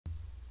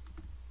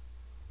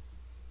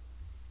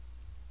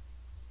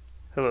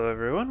Hello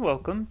everyone,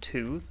 welcome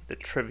to the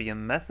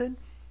Trivium Method,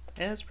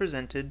 as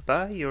presented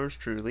by yours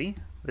truly.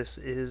 This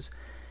is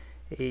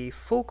a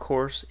full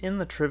course in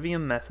the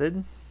Trivium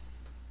Method,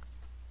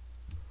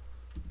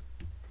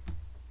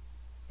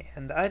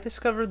 and I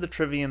discovered the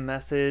Trivium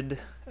Method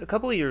a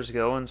couple of years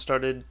ago and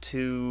started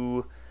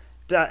to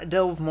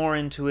delve more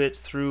into it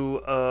through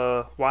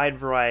a wide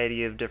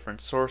variety of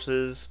different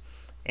sources,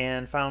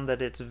 and found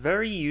that it's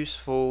very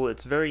useful,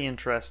 it's very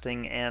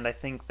interesting, and I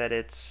think that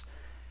it's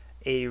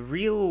a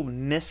real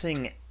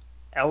missing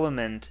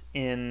element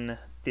in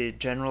the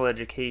general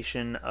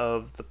education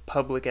of the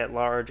public at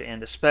large,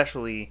 and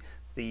especially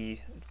the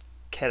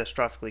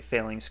catastrophically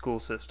failing school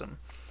system.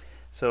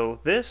 So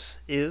this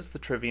is the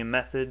Trivium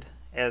Method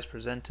as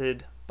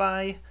presented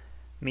by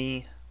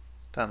me,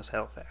 Thomas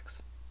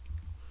Halifax.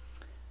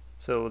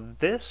 So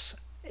this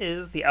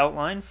is the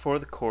outline for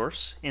the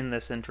course in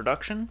this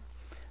introduction.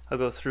 I'll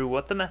go through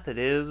what the method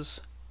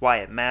is, why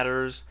it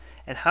matters,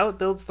 and how it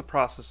builds the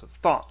process of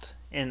thought.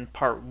 In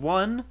part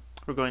 1,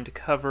 we're going to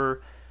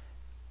cover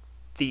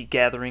the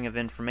gathering of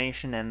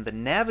information and the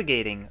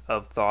navigating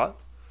of thought.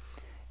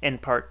 In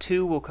part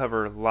 2, we'll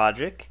cover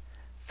logic,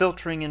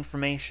 filtering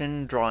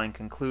information, drawing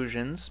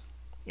conclusions.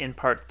 In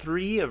part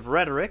 3 of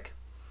rhetoric,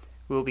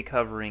 we'll be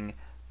covering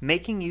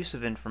making use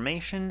of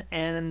information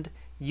and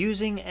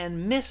using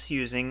and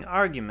misusing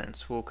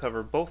arguments. We'll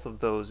cover both of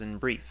those in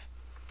brief.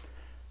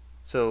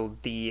 So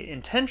the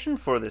intention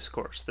for this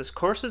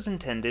course is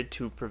intended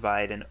to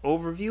provide an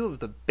overview of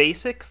the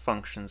basic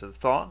functions of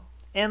thought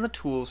and the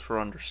tools for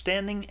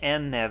understanding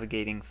and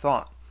navigating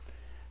thought.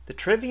 The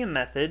Trivium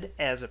Method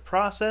as a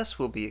process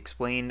will be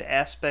explained.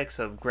 Aspects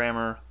of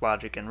grammar,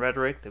 logic, and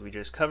rhetoric that we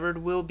just covered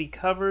will be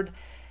covered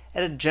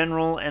at a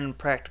general and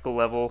practical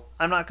level.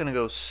 I'm not going to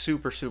go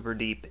super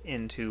deep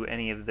into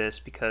any of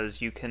this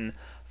because you can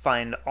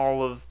find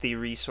all of the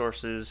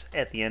resources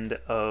at the end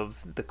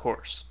of the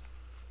course.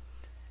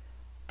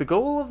 The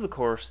goal of the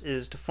course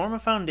is to form a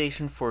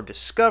foundation for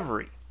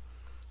discovery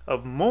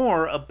of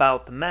more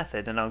about the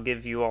method, and I'll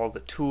give you all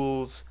the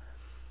tools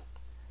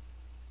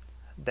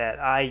that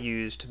I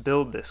use to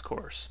build this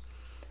course.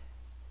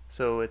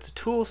 So it's a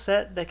tool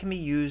set that can be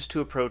used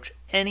to approach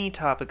any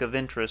topic of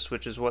interest,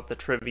 which is what the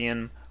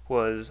Trivium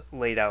was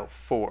laid out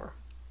for.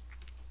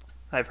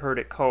 I've heard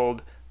it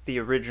called the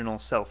original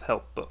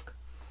self-help book.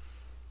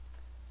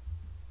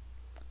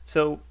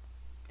 So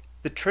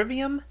the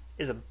Trivium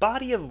is a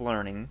body of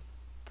learning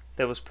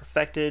that was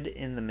perfected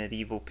in the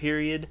medieval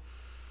period,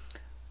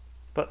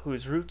 but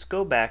whose roots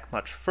go back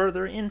much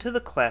further into the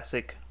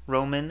classic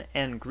Roman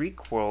and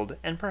Greek world,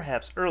 and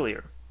perhaps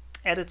earlier.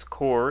 At its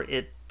core,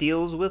 it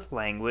deals with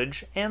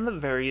language and the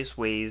various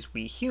ways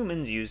we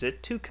humans use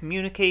it to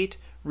communicate,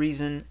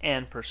 reason,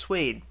 and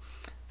persuade.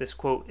 This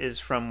quote is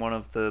from one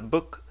of the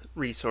book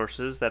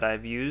resources that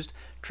I've used,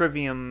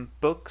 Trivium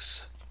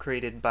Books,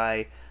 created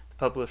by the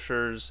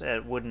publishers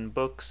at Wooden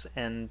Books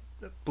and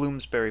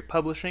Bloomsbury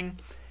Publishing,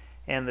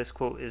 and this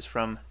quote is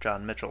from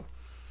John Mitchell.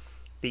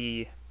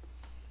 The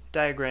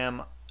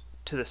diagram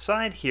to the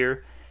side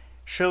here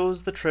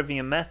shows the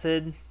Trivium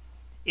Method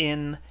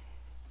in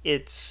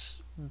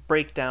its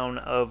breakdown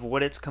of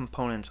what its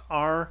components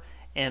are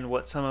and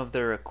what some of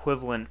their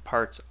equivalent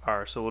parts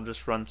are. So we'll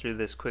just run through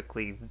this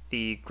quickly.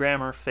 The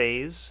grammar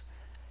phase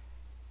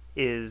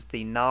is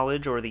the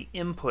knowledge or the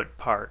input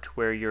part,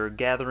 where you're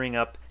gathering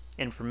up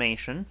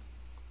information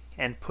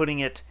and putting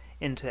it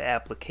into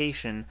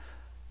application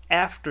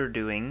after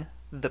doing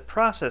the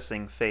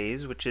processing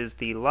phase, which is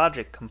the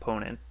logic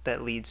component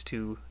that leads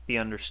to the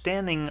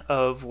understanding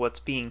of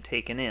what's being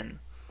taken in.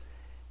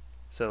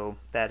 So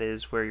that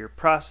is where you're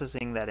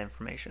processing that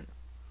information.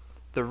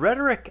 The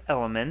rhetoric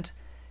element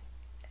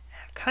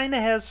kind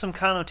of has some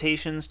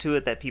connotations to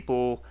it that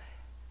people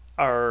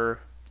are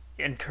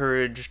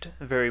encouraged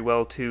very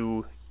well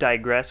to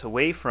digress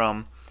away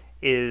from,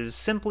 is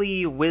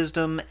simply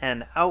wisdom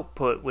and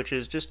output, which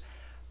is just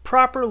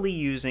properly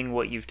using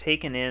what you've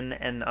taken in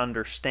and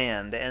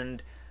understand,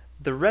 and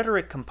the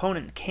rhetoric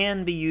component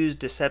can be used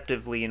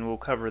deceptively, and we'll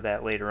cover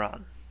that later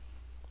on.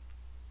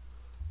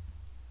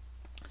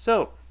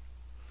 So,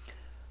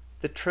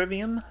 the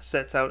Trivium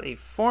sets out a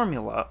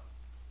formula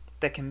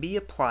that can be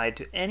applied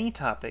to any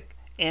topic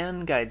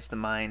and guides the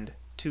mind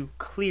to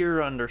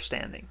clear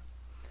understanding.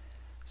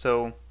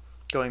 So,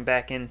 going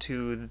back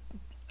into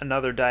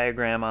another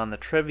diagram on the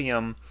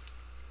Trivium,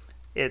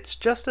 it's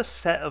just a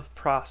set of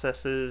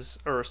processes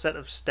or a set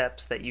of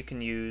steps that you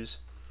can use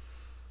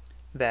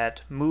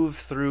that move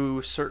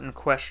through certain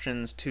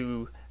questions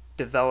to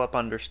develop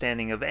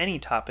understanding of any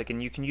topic,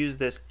 and you can use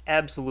this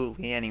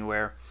absolutely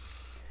anywhere.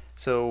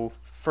 So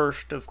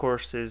first, of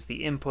course, is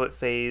the input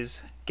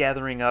phase,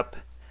 gathering up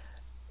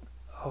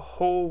a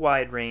whole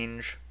wide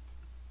range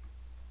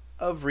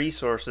of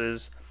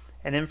resources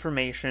and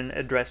information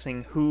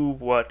addressing who,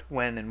 what,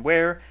 when, and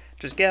where,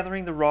 just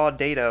gathering the raw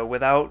data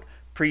without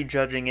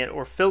prejudging it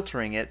or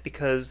filtering it,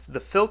 because the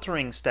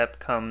filtering step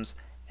comes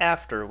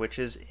after, which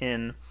is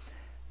in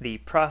the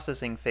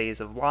processing phase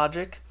of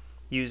logic,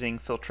 using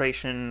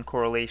filtration,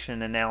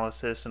 correlation,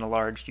 analysis, and a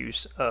large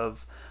use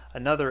of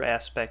another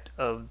aspect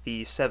of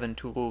the 7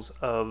 tools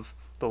of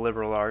the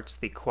liberal arts,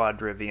 the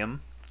quadrivium,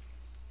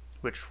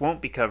 which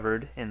won't be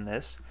covered in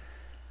this,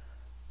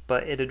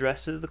 but it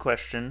addresses the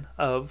question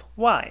of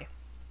why.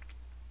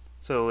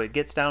 So it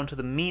gets down to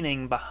the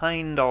meaning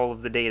behind all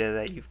of the data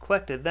that you've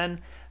collected. Then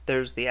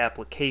there's the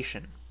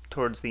application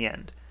towards the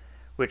end,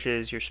 which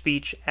is your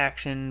speech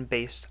action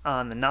based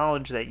on the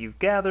knowledge that you've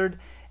gathered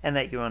and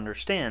that you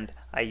understand.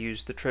 I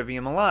use the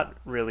Trivium a lot,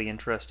 really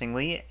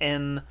interestingly,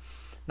 and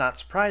not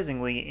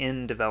surprisingly,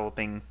 in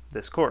developing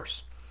this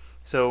course.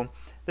 So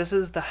this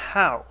is the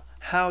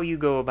how you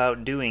go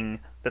about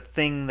doing the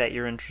thing that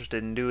you're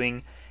interested in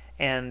doing,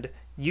 and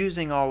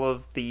using all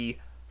of the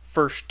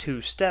first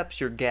 2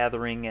 steps, your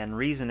gathering and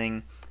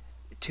reasoning,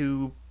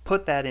 to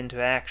put that into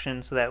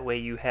action so that way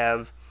you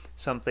have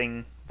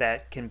something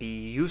that can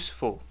be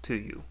useful to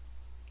you.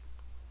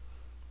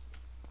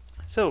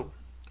 So,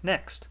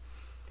 next,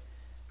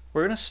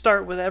 we're going to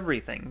start with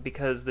everything,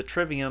 because the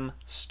Trivium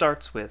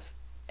starts with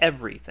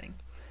everything.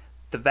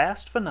 The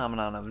vast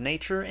phenomenon of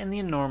nature and the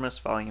enormous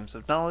volumes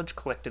of knowledge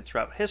collected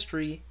throughout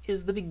history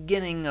is the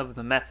beginning of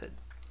the method,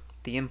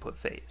 the input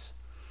phase.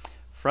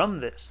 From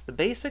this, the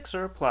basics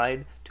are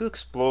applied to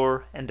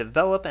explore and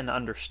develop an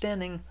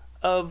understanding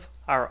of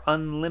our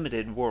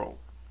unlimited world.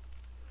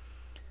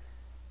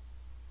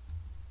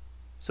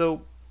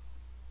 So,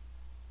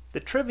 the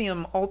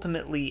Trivium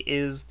ultimately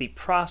is the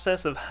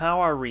process of how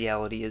our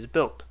reality is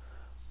built,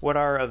 what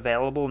our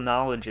available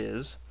knowledge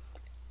is,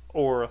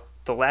 or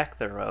the lack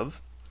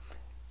thereof,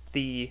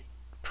 the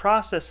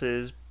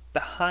processes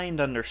behind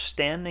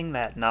understanding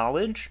that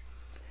knowledge,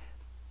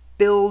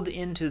 build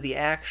into the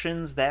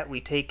actions that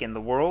we take in the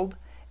world,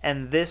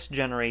 and this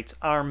generates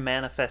our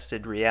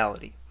manifested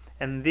reality.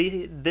 And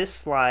this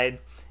slide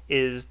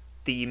is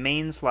the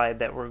main slide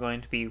that we're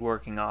going to be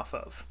working off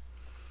of,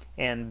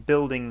 and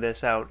building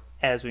this out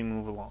as we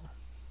move along.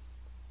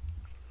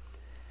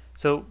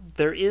 So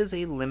there is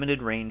a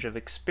limited range of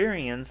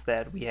experience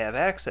that we have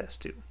access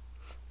to.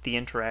 The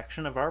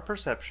interaction of our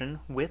perception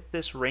with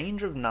this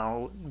range of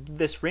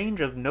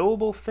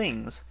knowable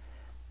things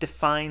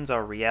defines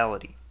our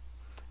reality.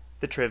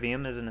 The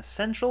Trivium is an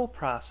essential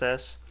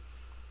process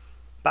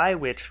by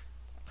which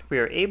we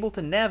are able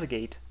to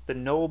navigate the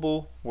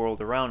knowable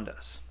world around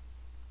us.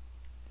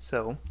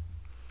 So,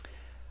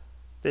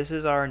 this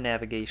is our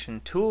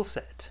navigation tool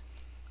set.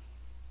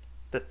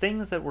 The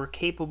things that we're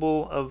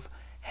capable of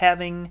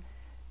having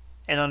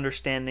and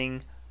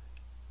understanding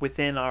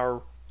within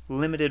our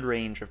limited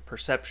range of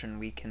perception.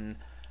 We can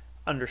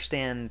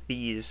understand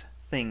these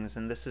things,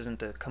 and this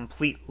isn't a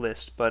complete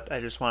list, but I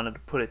just wanted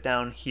to put it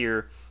down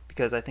here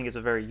because I think it's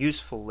a very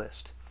useful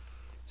list.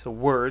 So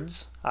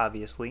words,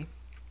 obviously.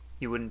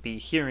 You wouldn't be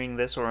hearing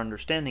this or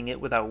understanding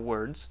it without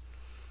words.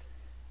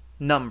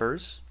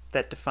 Numbers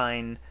that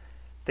define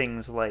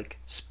things like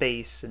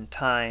space and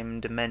time,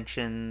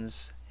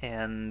 dimensions,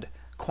 and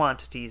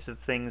quantities of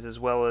things, as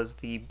well as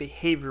the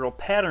behavioral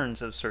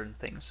patterns of certain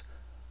things.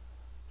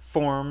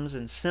 Forms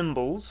and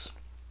symbols,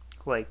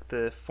 like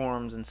the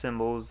forms and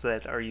symbols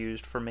that are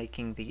used for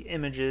making the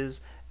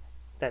images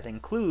that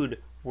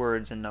include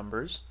words and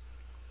numbers.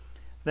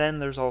 Then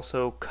there's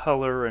also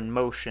color and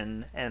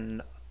motion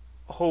and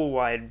a whole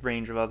wide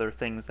range of other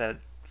things that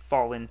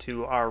fall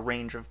into our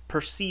range of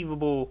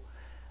perceivable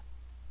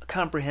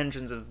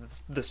comprehensions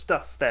of the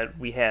stuff that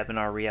we have in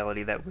our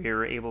reality that we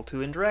are able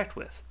to interact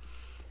with.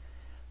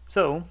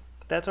 So,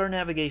 that's our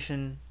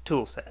navigation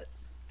tool set.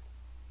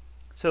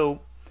 So,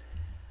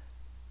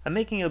 I'm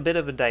making a bit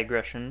of a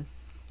digression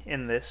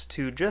in this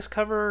to just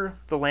cover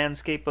the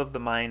landscape of the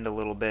mind a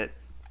little bit,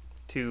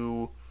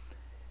 to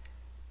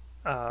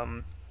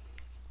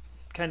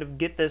kind of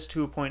get this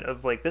to a point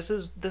of like, this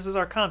is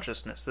our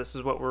consciousness, this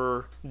is what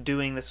we're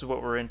doing, this is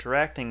what we're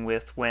interacting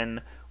with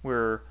when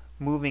we're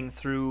moving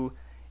through,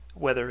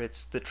 whether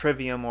it's the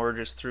Trivium or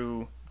just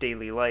through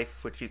daily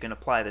life, which you can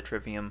apply the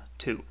Trivium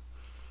to.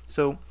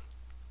 So,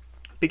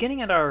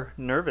 beginning at our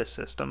nervous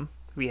system,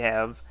 we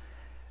have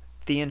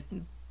the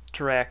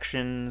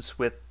interactions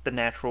with the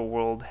natural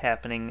world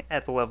happening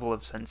at the level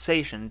of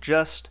sensation,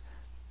 just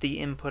the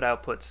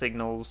input-output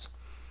signals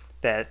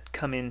that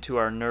come into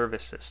our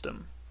nervous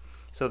system.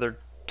 So they're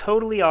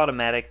totally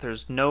automatic,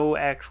 there's no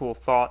actual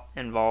thought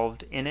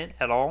involved in it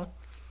at all,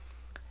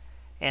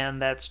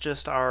 and that's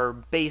just our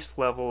base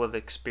level of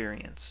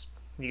experience.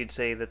 You could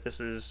say that this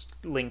is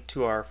linked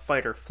to our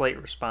fight or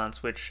flight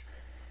response, which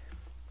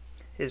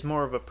is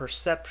more of a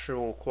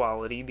perceptual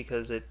quality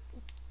because it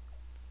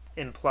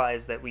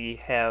implies that we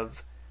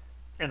have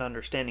an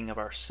understanding of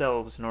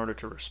ourselves in order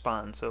to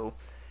respond. So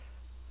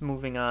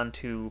moving on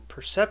to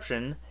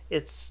perception,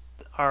 it's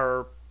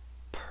our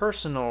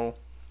personal...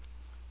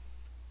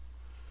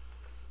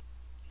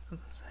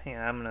 Hang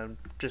on, I'm going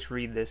to just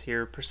read this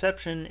here.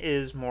 Perception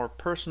is more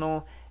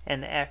personal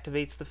and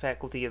activates the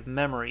faculty of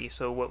memory.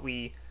 So what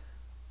we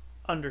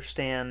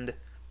understand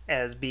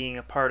as being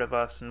a part of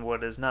us and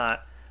what is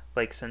not,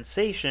 like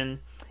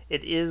sensation,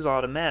 it is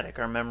automatic.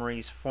 Our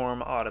memories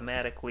form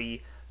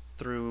automatically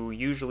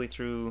usually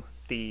through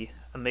the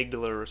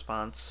amygdala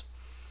response,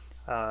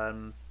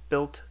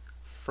 built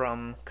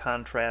from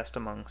contrast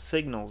among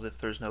signals. If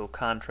there's no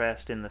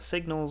contrast in the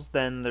signals,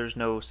 then there's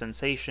no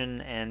sensation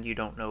and you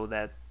don't know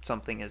that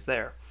something is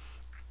there.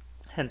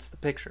 Hence the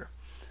picture.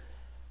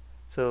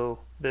 So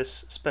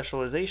this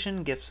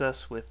specialization gifts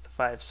us with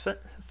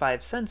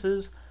five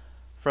senses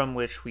from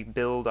which we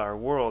build our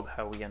world,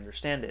 how we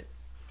understand it.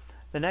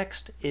 The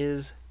next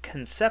is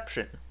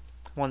conception.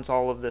 Once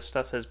all of this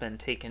stuff has been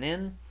taken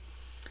in,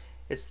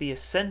 it's the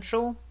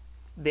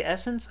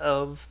essence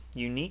of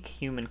unique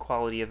human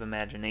quality of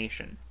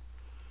imagination.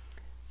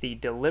 The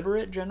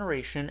deliberate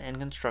generation and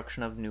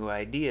construction of new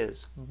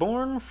ideas,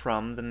 born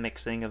from the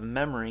mixing of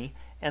memory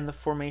and the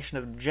formation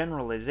of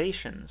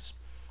generalizations.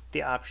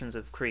 The options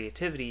of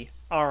creativity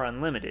are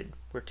unlimited.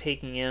 We're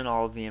taking in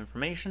all of the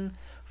information,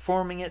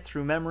 forming it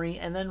through memory,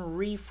 and then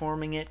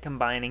reforming it,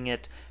 combining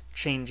it,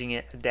 changing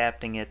it,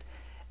 adapting it,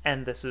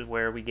 and this is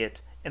where we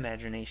get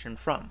imagination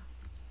from.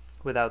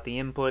 Without the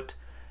input,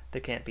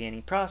 there can't be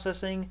any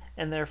processing,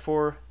 and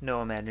therefore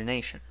no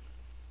imagination.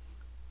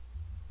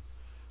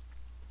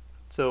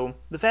 So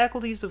the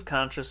faculties of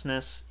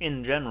consciousness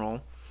in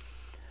general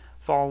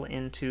fall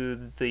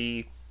into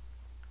the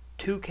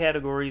two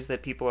categories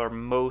that people are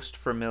most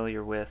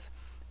familiar with,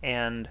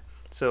 and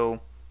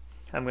so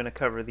I'm going to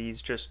cover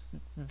these just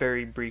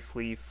very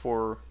briefly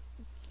for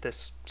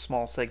this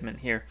small segment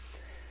here.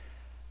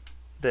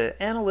 The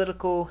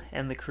analytical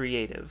and the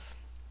creative.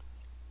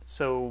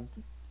 So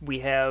we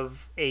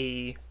have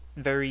a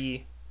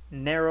very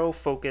narrow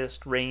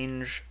focused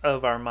range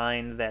of our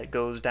mind that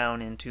goes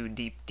down into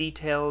deep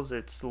details.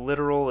 It's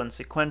literal and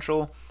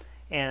sequential,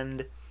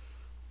 and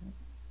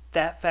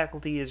that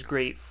faculty is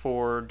great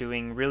for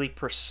doing really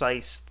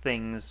precise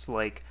things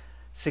like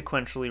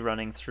sequentially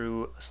running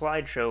through a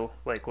slideshow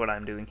like what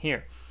I'm doing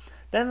here.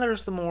 Then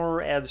there's the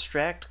more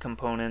abstract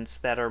components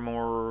that are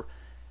more,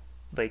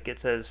 like it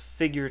says,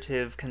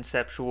 figurative,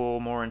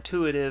 conceptual, more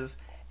intuitive,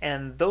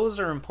 and those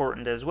are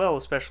important as well,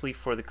 especially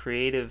for the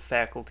creative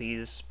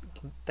faculties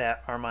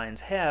that our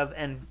minds have,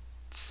 and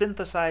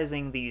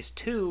synthesizing these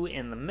two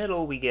in the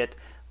middle, we get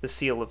the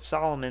Seal of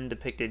Solomon,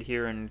 depicted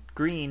here in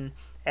green,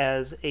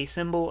 as a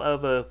symbol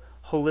of a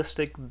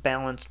holistic,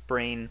 balanced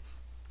brain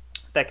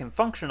that can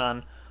function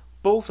on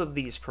both of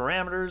these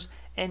parameters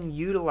and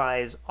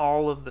utilize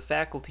all of the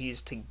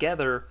faculties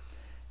together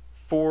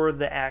for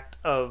the act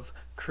of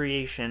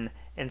creation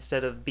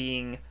instead of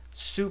being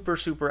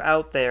super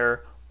out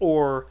there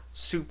or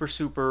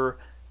super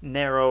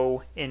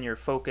narrow in your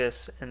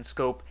focus and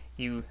scope.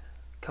 You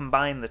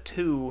combine the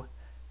two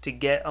to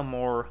get a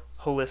more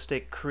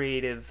holistic,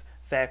 creative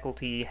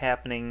faculty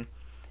happening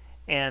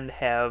and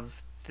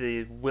have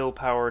the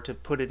willpower to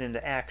put it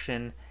into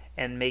action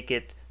and make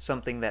it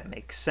something that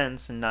makes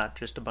sense and not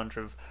just a bunch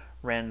of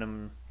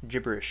random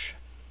gibberish.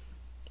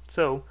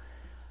 So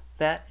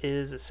that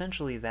is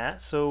essentially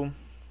that. So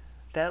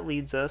that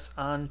leads us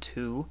on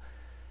to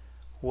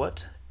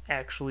what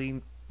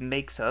actually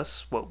makes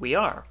us what we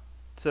are.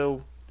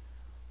 So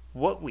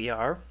what we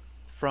are,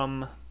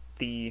 from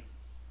the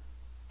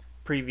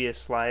previous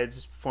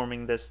slides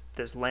forming this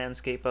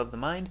landscape of the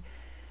mind,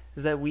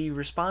 is that we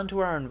respond to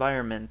our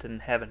environment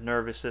and have a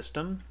nervous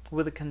system.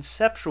 With a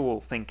conceptual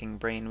thinking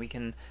brain, we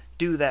can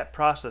do that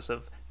process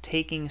of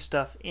taking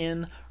stuff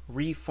in,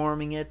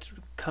 reforming it,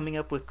 coming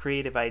up with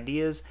creative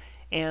ideas,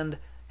 and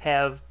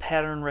have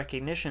pattern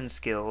recognition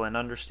skill and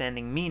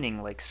understanding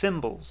meaning, like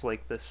symbols,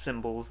 like the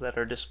symbols that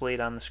are displayed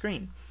on the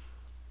screen.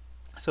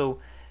 So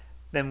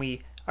then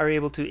we are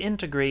able to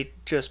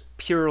integrate just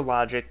pure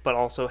logic, but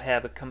also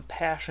have a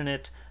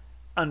compassionate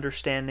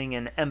understanding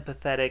and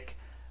empathetic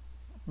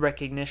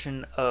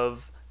recognition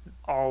of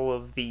all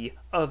of the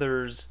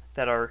others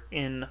that are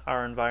in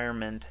our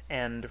environment,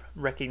 and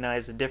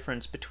recognize the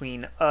difference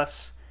between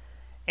us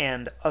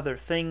and other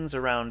things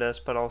around us,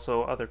 but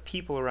also other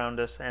people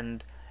around us,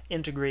 and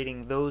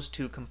integrating those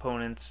two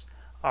components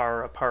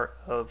are a part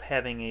of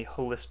having a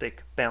holistic,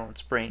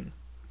 balanced brain.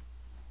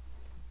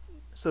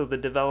 So the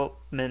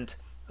development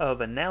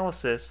of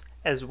analysis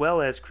as well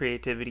as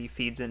creativity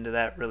feeds into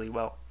that really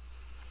well.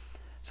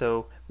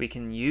 So we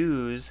can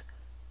use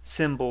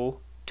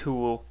symbol,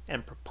 tool,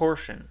 and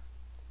proportion.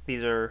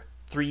 These are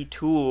three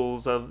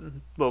tools of,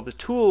 well, the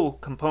tool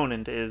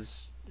component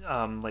is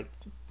like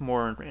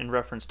more in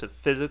reference to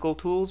physical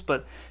tools,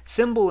 but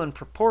symbol and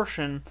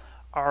proportion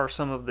are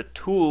some of the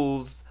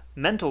tools,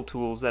 mental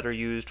tools, that are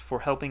used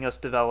for helping us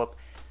develop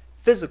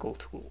physical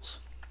tools.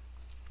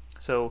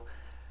 So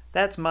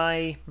that's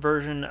my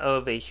version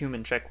of a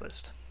human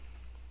checklist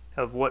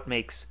of what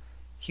makes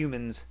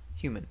humans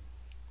human.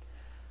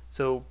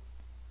 So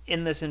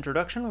in this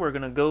introduction, we're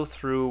going to go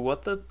through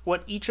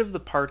what each of the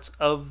parts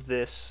of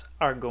this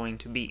are going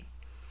to be.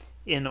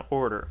 In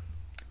order,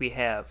 we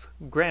have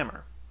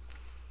grammar.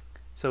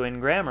 So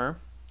in grammar,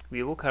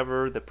 we will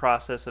cover the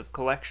process of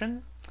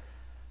collection.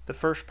 The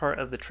first part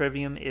of the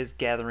trivium is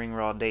gathering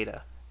raw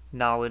data,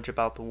 knowledge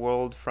about the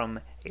world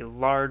from a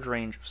large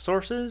range of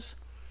sources,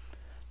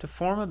 to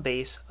form a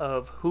base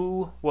of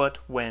who, what,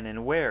 when,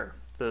 and where,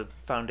 the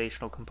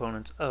foundational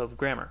components of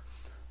grammar.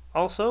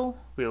 Also,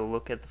 we'll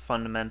look at the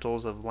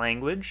fundamentals of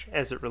language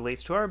as it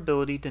relates to our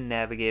ability to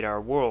navigate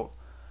our world,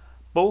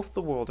 both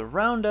the world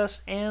around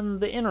us and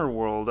the inner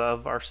world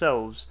of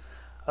ourselves,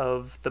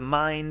 of the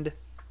mind,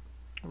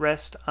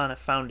 rest on a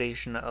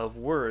foundation of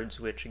words,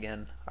 which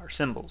again are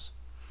symbols.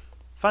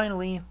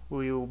 Finally,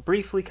 we will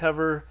briefly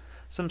cover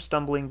some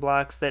stumbling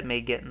blocks that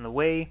may get in the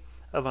way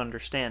of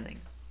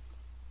understanding,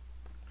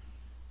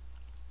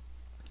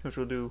 which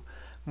we'll do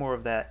more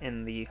of that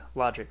in the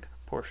logic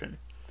portion.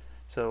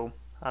 So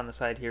on the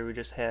side here we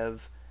just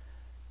have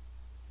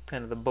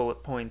kind of the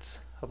bullet points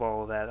of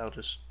all of that. I'll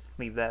just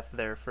leave that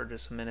there for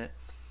just a minute.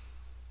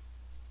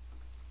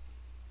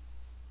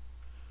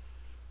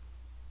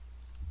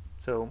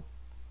 So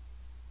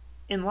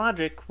in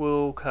logic,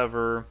 we'll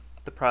cover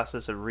the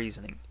process of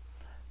reasoning.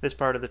 This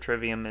part of the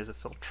trivium is a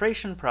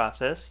filtration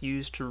process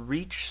used to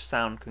reach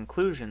sound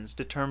conclusions,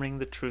 determining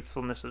the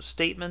truthfulness of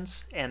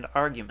statements and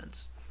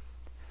arguments.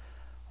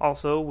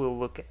 Also, we'll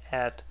look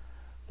at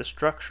the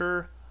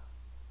structure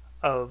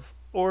of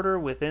order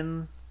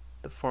within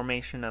the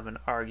formation of an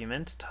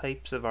argument,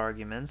 types of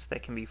arguments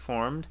that can be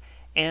formed,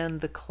 and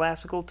the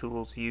classical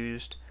tools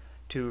used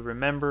to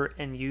remember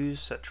and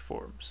use such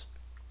forms.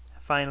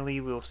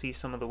 Finally, we'll see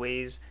some of the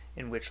ways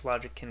in which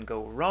logic can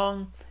go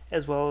wrong,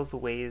 as well as the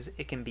ways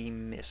it can be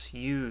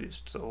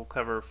misused. So we'll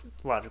cover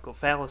logical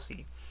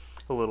fallacy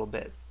a little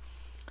bit.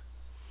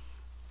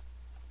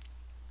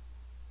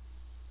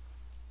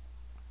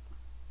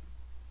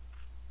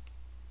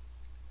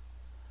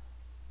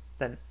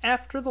 Then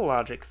after the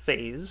logic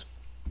phase,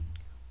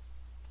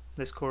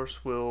 this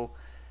course will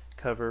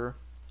cover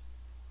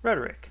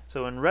rhetoric.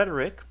 So in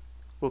rhetoric,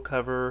 we'll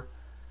cover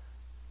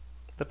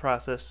the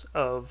process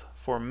of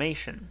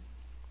formation,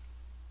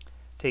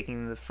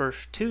 taking the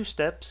first two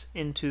steps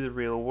into the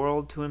real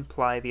world to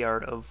imply the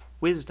art of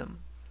wisdom.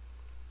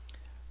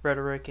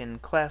 Rhetoric in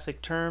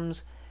classic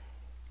terms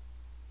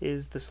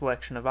is the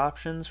selection of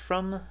options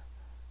from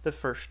the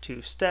first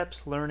two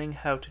steps, learning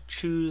how to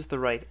choose the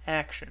right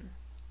action.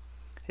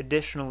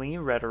 Additionally,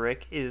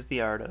 rhetoric is the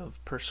art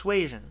of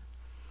persuasion,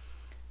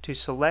 to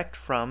select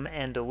from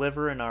and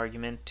deliver an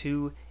argument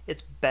to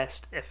its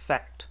best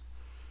effect.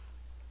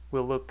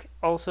 We'll look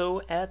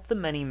also at the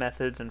many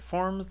methods and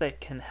forms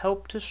that can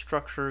help to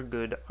structure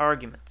good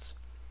arguments.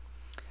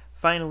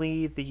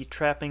 Finally, the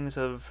trappings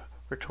of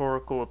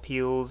rhetorical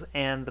appeals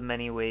and the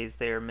many ways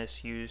they are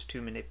misused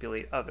to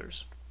manipulate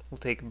others. We'll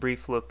take a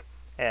brief look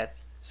at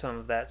some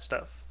of that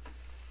stuff.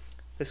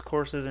 This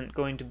course isn't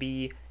going to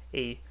be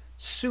a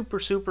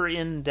super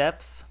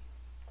in-depth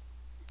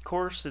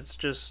course. It's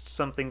just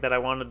something that I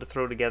wanted to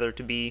throw together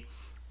to be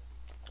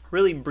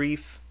really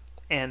brief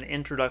and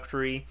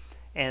introductory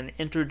and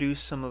introduce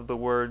some of the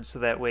words so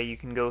that way you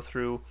can go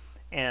through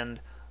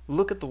and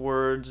look at the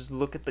words,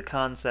 look at the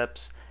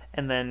concepts,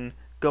 and then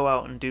go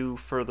out and do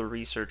further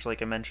research.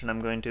 Like I mentioned,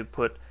 I'm going to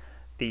put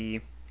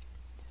the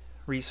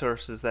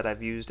resources that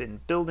I've used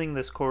in building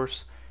this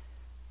course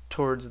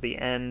towards the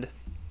end.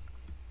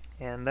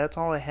 And that's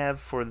all I have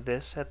for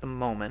this at the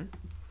moment.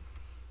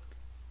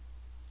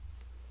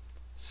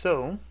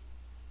 So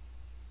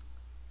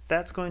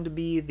that's going to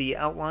be the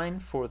outline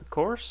for the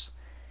course,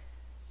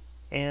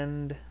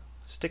 and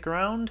stick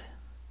around,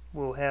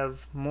 we'll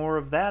have more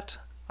of that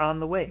on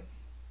the way.